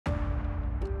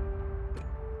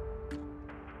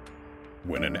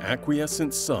When an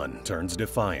acquiescent son turns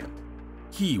defiant,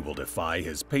 he will defy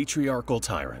his patriarchal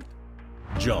tyrant.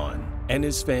 John and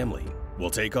his family will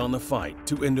take on the fight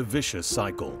to end a vicious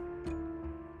cycle.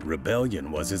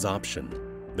 Rebellion was his option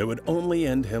that would only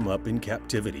end him up in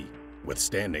captivity,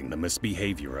 withstanding the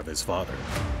misbehavior of his father.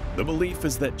 The belief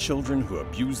is that children who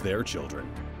abuse their children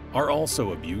are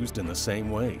also abused in the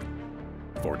same way.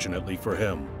 Fortunately for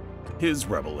him, his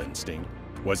rebel instinct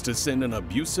was to send an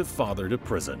abusive father to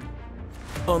prison.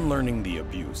 Unlearning the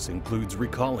abuse includes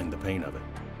recalling the pain of it,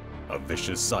 a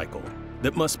vicious cycle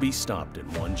that must be stopped in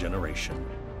one generation.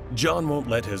 John won't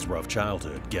let his rough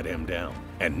childhood get him down,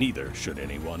 and neither should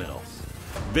anyone else.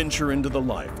 Venture into the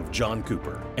life of John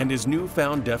Cooper and his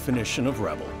newfound definition of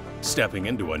rebel, stepping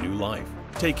into a new life,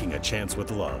 taking a chance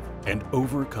with love, and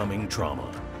overcoming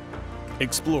trauma.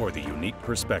 Explore the unique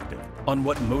perspective on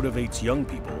what motivates young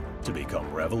people to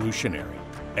become revolutionary,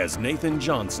 as Nathan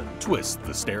Johnson twists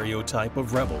the stereotype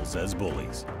of rebels as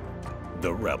bullies.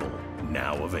 The Rebel,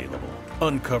 now available.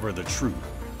 Uncover the truth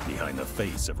behind the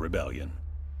face of rebellion.